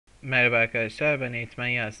Merhaba arkadaşlar, ben Eğitmen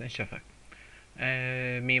Yasin Şafak.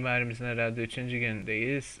 Mimarimizin herhalde 3.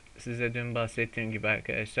 günündeyiz. Size dün bahsettiğim gibi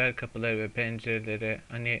arkadaşlar kapıları ve pencereleri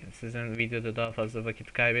hani sizin videoda daha fazla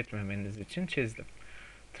vakit kaybetmemeniz için çizdim.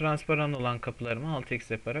 Transparan olan kapılarımı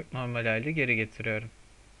 6x yaparak normal hale geri getiriyorum.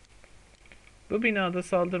 Bu binada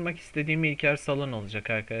saldırmak istediğim ilk yer salon olacak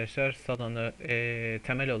arkadaşlar. Salonu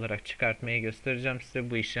temel olarak çıkartmayı göstereceğim size.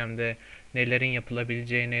 Bu işlemde nelerin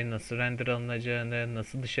yapılabileceğini, nasıl render alınacağını,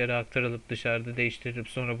 nasıl dışarı aktarılıp dışarıda değiştirilip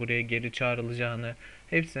sonra buraya geri çağrılacağını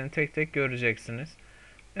hepsini tek tek göreceksiniz.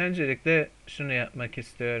 Öncelikle şunu yapmak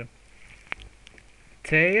istiyorum.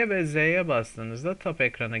 T'ye ve Z'ye bastığınızda top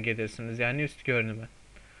ekrana gelirsiniz. Yani üst görünüme.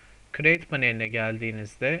 Create paneline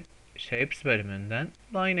geldiğinizde Shapes bölümünden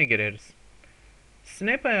Line'e gireriz.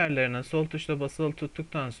 Snap ayarlarına sol tuşla basılı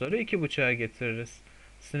tuttuktan sonra 2.5'a getiririz.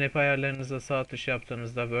 Snap ayarlarınıza sağ tuş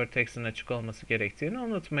yaptığınızda vertex'in açık olması gerektiğini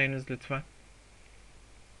unutmayınız lütfen.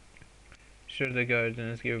 Şurada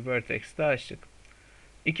gördüğünüz gibi vertex'i açtık.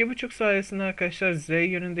 2.5 sayesinde arkadaşlar Z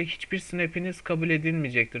yönünde hiçbir snap'iniz kabul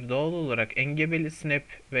edilmeyecektir. Doğal olarak engebeli snap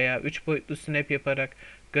veya 3 boyutlu snap yaparak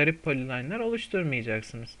garip polyline'lar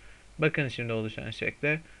oluşturmayacaksınız. Bakın şimdi oluşan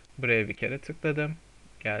şekle. Buraya bir kere tıkladım.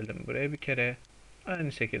 Geldim buraya bir kere.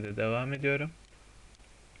 Aynı şekilde devam ediyorum.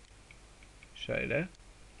 Şöyle.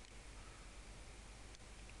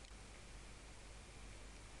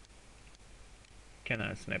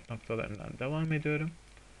 Kenar snap noktalarından devam ediyorum.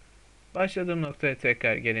 Başladığım noktaya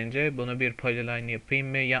tekrar gelince bunu bir polyline yapayım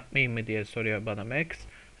mı yapmayayım mı diye soruyor bana Max.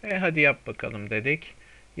 Hadi yap bakalım dedik.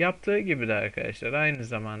 Yaptığı gibi de arkadaşlar aynı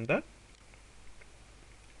zamanda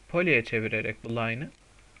poly'e çevirerek bu line'ı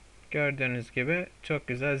gördüğünüz gibi çok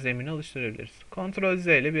güzel zemin oluşturabiliriz. Ctrl Z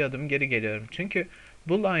ile bir adım geri geliyorum. Çünkü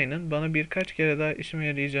bu line'ın bana birkaç kere daha işime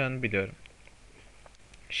yarayacağını biliyorum.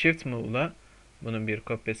 Shift Move ile bunun bir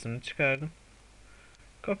kopyasını çıkardım.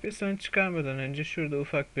 Kopyasını çıkarmadan önce şurada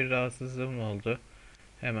ufak bir rahatsızlığım oldu.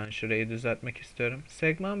 Hemen şurayı düzeltmek istiyorum.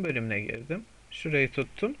 Segment bölümüne girdim. Şurayı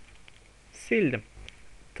tuttum. Sildim.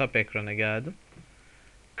 Top ekrana geldim.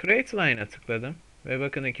 Create Line'a tıkladım. Ve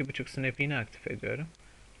bakın 2.5 snap'ini aktif ediyorum.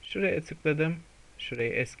 Şuraya tıkladım.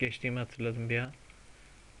 Şurayı es geçtiğimi hatırladım bir an.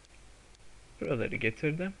 Buraları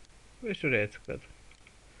getirdim. Ve şuraya tıkladım.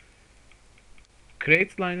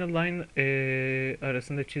 Create line ile line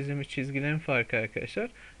arasında çizilmiş çizgilerin farkı arkadaşlar.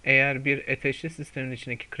 Eğer bir eteşli sistemin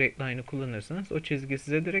içindeki create line'ı kullanırsanız o çizgi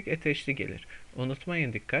size direkt eteşli gelir.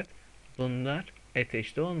 Unutmayın dikkat. Bunlar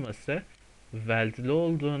eteşli olması weld'li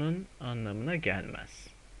olduğunun anlamına gelmez.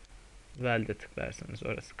 Weld'e tıklarsanız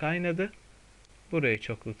orası kaynadı. Burayı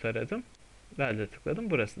çoklu taradım. Weld'e tıkladım.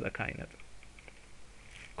 Burası da kaynadı.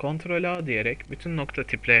 Ctrl A diyerek bütün nokta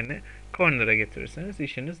tiplerini corner'a getirirseniz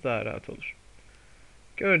işiniz daha rahat olur.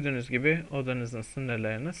 Gördüğünüz gibi odanızın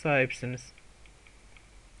sınırlarına sahipsiniz.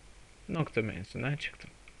 Nokta menüsünden çıktım.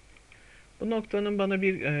 Bu noktanın bana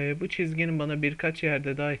bu çizginin bana birkaç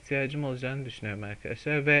yerde daha ihtiyacım olacağını düşünüyorum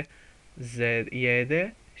arkadaşlar ve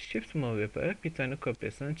Y'de Shift Move yaparak bir tane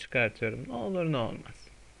kopyasını çıkartıyorum. Ne olur ne olmaz.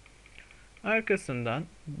 Arkasından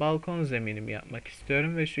balkon zeminimi yapmak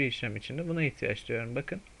istiyorum ve şu işlem için de buna ihtiyaç duyuyorum.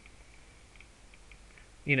 Bakın.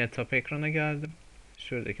 Yine top ekrana geldim.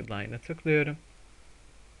 Şuradaki line'a tıklıyorum.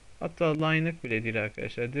 Hatta line'lık bile değil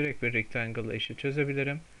arkadaşlar. Direkt bir rectangle işi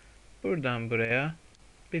çözebilirim. Buradan buraya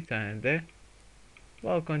bir tane de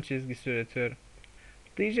balkon çizgisi üretiyorum.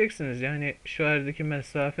 Diyeceksiniz yani şu aradaki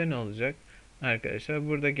mesafe ne olacak? Arkadaşlar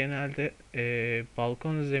burada genelde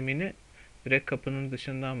balkon zemini direkt kapının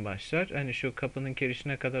dışından başlar. Hani şu kapının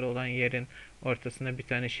kirişine kadar olan yerin ortasına bir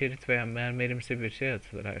tane şerit veya mermerimsi bir şey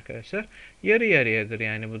atılır arkadaşlar. Yarı yarıyadır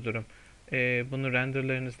yani bu durum. Bunu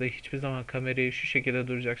renderlarınızda hiçbir zaman kamerayı şu şekilde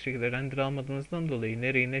duracak şekilde render almadığınızdan dolayı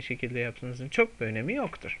nereyi ne şekilde yaptığınızın çok bir önemi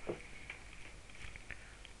yoktur.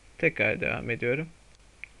 Tekrar devam ediyorum.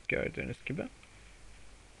 Gördüğünüz gibi.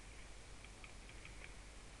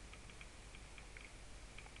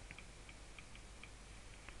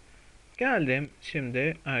 Geldim.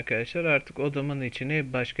 Şimdi arkadaşlar artık odamın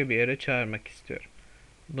içini başka bir yere çağırmak istiyorum.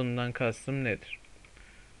 Bundan kastım nedir?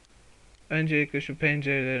 Öncelikle şu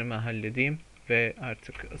pencerelerimi halledeyim ve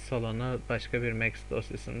artık salonu başka bir Max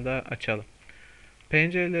dosyasında açalım.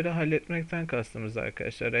 Pencereleri halletmekten kastımız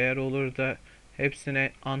arkadaşlar. Eğer olur da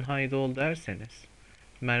hepsine unhide all derseniz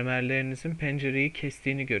mermerlerinizin pencereyi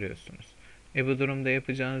kestiğini görüyorsunuz. Bu durumda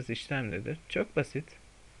yapacağınız işlem nedir? Çok basit.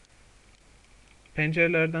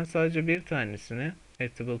 Pencerelerden sadece bir tanesini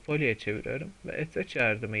Editable Poly'e çeviriyorum ve attach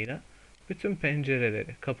yardımıyla bütün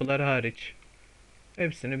pencereleri, kapılar hariç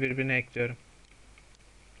hepsini birbirine ekliyorum.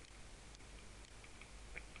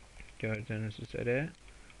 Gördüğünüz üzere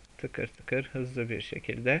tıkır tıkır hızlı bir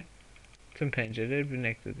şekilde Tüm pencereleri birbirine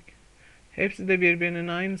ekledik. Hepsi de birbirinin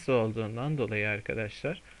aynısı olduğundan dolayı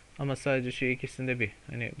arkadaşlar. Ama sadece şu ikisinde bir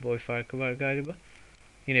hani boy farkı var galiba.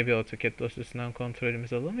 Yine bir AutoCAD dosyasından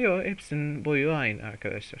kontrolümüzü alalım. Yok, hepsinin boyu aynı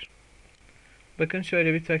arkadaşlar. Bakın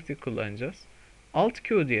şöyle bir taktik kullanacağız. Alt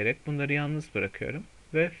Q diyerek bunları yalnız bırakıyorum.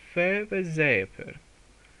 Ve F ve Z yapıyorum.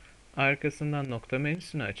 Arkasından nokta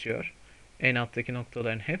menüsünü açıyor. En alttaki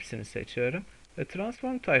noktaların hepsini seçiyorum. Ve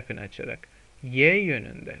Transform Type'ını açarak Y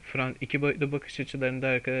yönünde, iki boyutlu bakış açılarında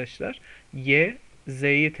arkadaşlar, Y,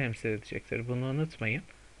 Z'yi temsil edecektir. Bunu unutmayın.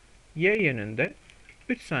 Y yönünde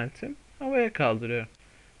 3 santim havaya kaldırıyorum.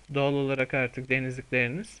 Doğal olarak artık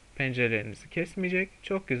denizlikleriniz pencerelerinizi kesmeyecek.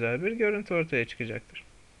 Çok güzel bir görüntü ortaya çıkacaktır.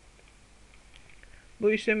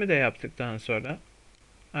 Bu işlemi de yaptıktan sonra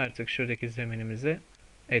artık şuradaki zeminimizi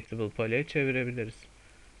Editable Poly'e çevirebiliriz.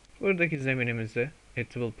 Buradaki zeminimizi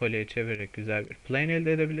Editable Poly'e çevirerek güzel bir plane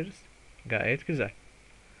elde edebiliriz. Gayet güzel.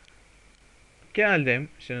 Geldim.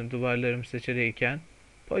 Şimdi duvarlarımı seçiliyken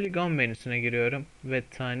Polygon menüsüne giriyorum ve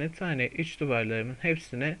tane tane iç duvarlarımın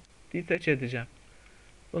hepsine detach edeceğim.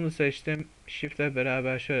 Bunu seçtim. Shift'le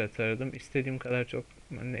beraber şöyle taradım. İstediğim kadar çok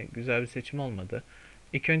güzel bir seçim olmadı.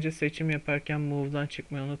 İlk önce seçim yaparken Move'dan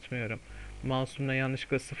çıkmayı unutmuyorum. Mouse'umla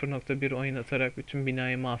yanlışlıkla 0.1 oyun atarak bütün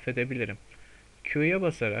binayı mahvedebilirim. Q'ya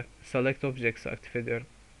basarak Select Objects'i aktif ediyorum.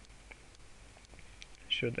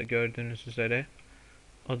 Şurada gördüğünüz üzere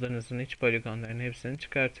odanızın iç poligonlarının hepsini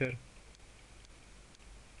çıkartıyorum.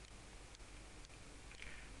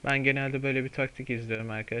 Ben genelde böyle bir taktik izliyorum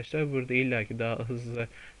arkadaşlar. Burada illaki daha hızlı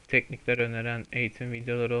teknikler öneren eğitim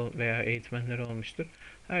videoları veya eğitmenler olmuştur.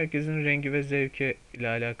 Herkesin rengi ve zevki ile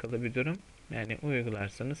alakalı bir durum. Yani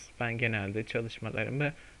uygularsanız ben genelde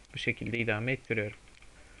çalışmalarımı bu şekilde idame ettiriyorum.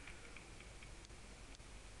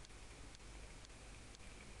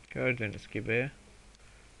 Gördüğünüz gibi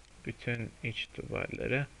bütün iç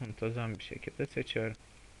duvarları muntazam bir şekilde seçiyorum.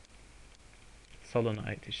 Salona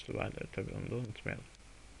ait iç duvarları, tabii onu da unutmayalım.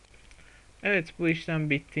 Evet, bu işlem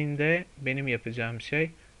bittiğinde benim yapacağım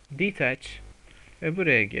şey detach ve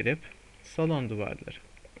buraya gelip salon duvarları.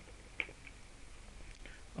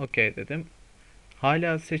 OK dedim.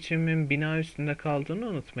 Hala seçimin bina üstünde kaldığını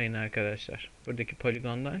unutmayın arkadaşlar. Buradaki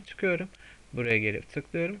poligondan çıkıyorum. Buraya gelip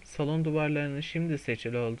tıklıyorum. Salon duvarlarının şimdi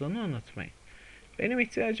seçili olduğunu unutmayın. Benim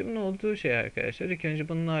ihtiyacımın olduğu şey arkadaşlar, ilk önce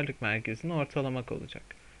bunun ağırlık merkezini ortalamak olacak.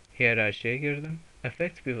 Hiyerarşiye girdim.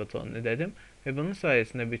 Effect Pivot Only dedim. Ve bunun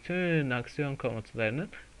sayesinde bütün aksiyon komutlarının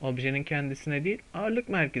objenin kendisine değil ağırlık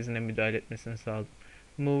merkezine müdahale etmesini sağladım.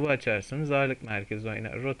 Move'u açarsanız ağırlık merkezi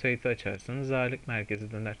oynar. Rotate'i açarsanız ağırlık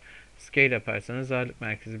merkezi döner. Scale yaparsanız ağırlık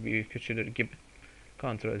merkezi büyür, küçülür gibi.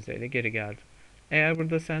 Ctrl Z ile geri geldim. Eğer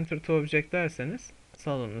burada Center to Object derseniz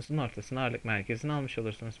salonunuzun ortasına ağırlık merkezini almış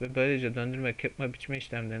olursunuz ve böylece döndürme, kırpma, biçme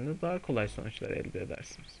işlemlerinde daha kolay sonuçlar elde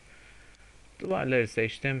edersiniz. Duvarları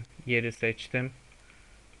seçtim, yeri seçtim.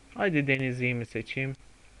 Hadi denizliğimi seçeyim.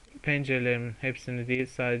 Pencerelerimin hepsini değil,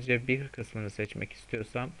 sadece bir kısmını seçmek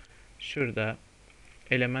istiyorsam şurada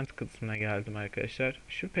element kısmına geldim arkadaşlar.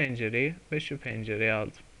 Şu pencereyi ve şu pencereyi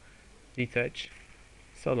aldım. Detach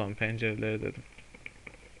salon pencereleri dedim.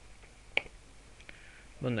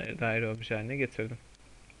 Bunları daire obje haline getirdim.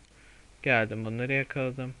 Geldim, bunları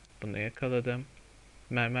yakaladım. Bunu yakaladım.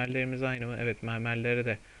 Mermerlerimiz aynı mı? Evet, mermerlere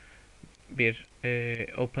de bir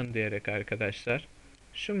open diyerek arkadaşlar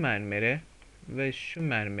şu mermeri ve şu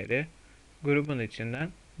mermeri grubun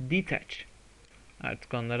içinden detach.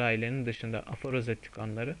 Artık onlar ailenin dışında, aforoz ettik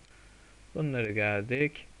onları. Bunları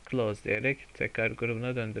geldik close diyerek tekrar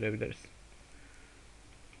grubuna döndürebiliriz.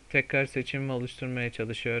 Tekrar seçimimi oluşturmaya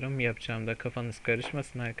çalışıyorum. Yapacağımda kafanız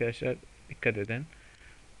karışmasın arkadaşlar. Dikkat edin.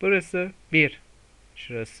 Burası 1.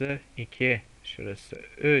 Şurası 2. Şurası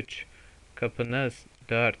 3. Kapınız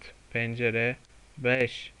 4. Pencere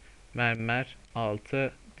 5. Mermer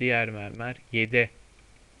 6. Diğer mermer 7.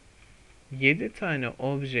 7 tane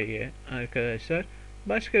objeyi arkadaşlar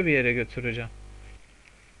başka bir yere götüreceğim.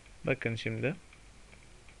 Bakın şimdi.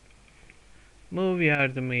 Move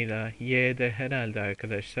yardımıyla Y'de herhalde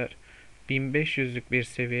arkadaşlar 1500'lük bir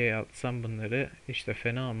seviyeye atsam bunları işte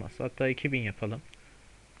fena olmaz. Hatta 2000 yapalım.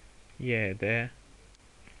 Y'de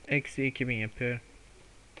eksi 2000 yapıyorum.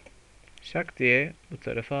 Şak diye bu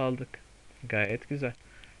tarafa aldık. Gayet güzel.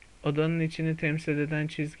 Odanın içini temsil eden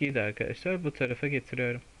çizgiyi de arkadaşlar bu tarafa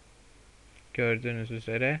getiriyorum. Gördüğünüz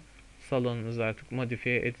üzere salonunuz artık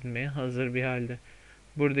modifiye edilmeye hazır bir halde.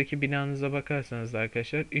 Buradaki binanıza bakarsanız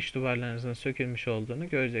arkadaşlar iç duvarlarınızın sökülmüş olduğunu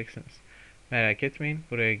göreceksiniz. Merak etmeyin,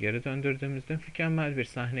 buraya geri döndürdüğümüzde mükemmel bir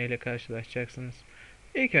sahneyle karşılaşacaksınız.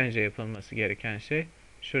 İlk önce yapılması gereken şey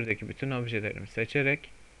şuradaki bütün objelerimi seçerek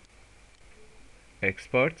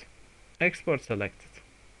Export Selected.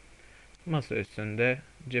 Masa üstünde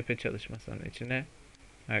cephe çalışmasının içine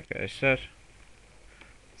arkadaşlar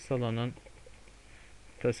salonun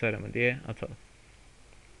tasarımı diye atalım.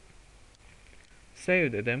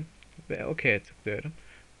 Save dedim ve OK'ye tıklıyorum.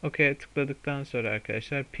 OK'ye tıkladıktan sonra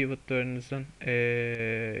arkadaşlar pivotlarınızın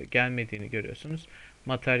gelmediğini görüyorsunuz.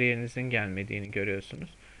 Materyalinizin gelmediğini görüyorsunuz.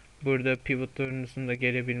 Burada pivotlarınızın da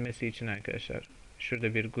gelebilmesi için arkadaşlar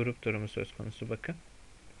şurada bir grup durumu söz konusu, bakın.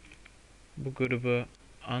 Bu grubu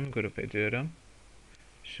ungroup ediyorum.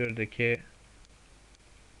 Şuradaki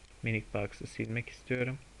minik box'ı silmek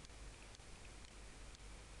istiyorum.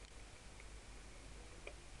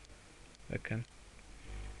 Bakın.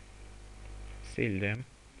 Sildim.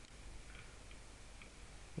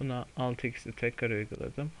 Buna 6x'i tekrar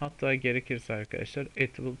uyguladım. Hatta gerekirse arkadaşlar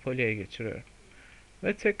editable poly'e geçiriyorum.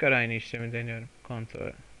 Ve tekrar aynı işlemi deniyorum.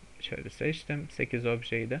 Kontrol şöyle seçtim. 8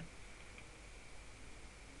 objeyi de.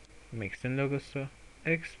 Mix'in logosu.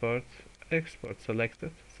 Export. Export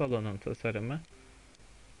selected. Salonun tasarımı.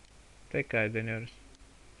 Tekrar deniyoruz.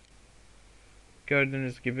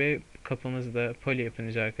 Gördüğünüz gibi kapımızda poly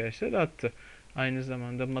yapınca arkadaşlar attı. Aynı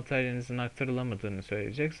zamanda materyalinizin aktarılamadığını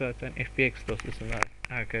söyleyecek. Zaten FBX dosyasında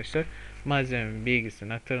arkadaşlar malzemenin bilgisinin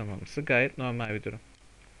aktarılmaması gayet normal bir durum.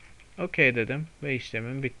 OK dedim ve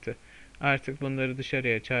işlemim bitti. Artık bunları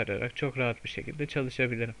dışarıya çağırarak çok rahat bir şekilde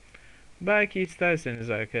çalışabilirim. Belki isterseniz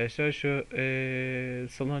arkadaşlar şu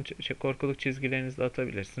salon korkuluk çizgilerinizi de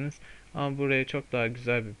atabilirsiniz. Ama buraya çok daha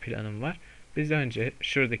güzel bir planım var. Biz önce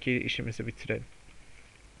şuradaki işimizi bitirelim.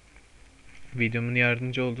 Videomun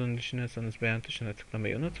yardımcı olduğunu düşünüyorsanız beğen tuşuna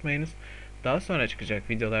tıklamayı unutmayınız. Daha sonra çıkacak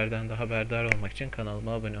videolardan da haberdar olmak için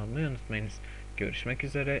kanalıma abone olmayı unutmayınız. Görüşmek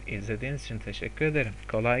üzere. İzlediğiniz için teşekkür ederim.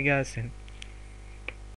 Kolay gelsin.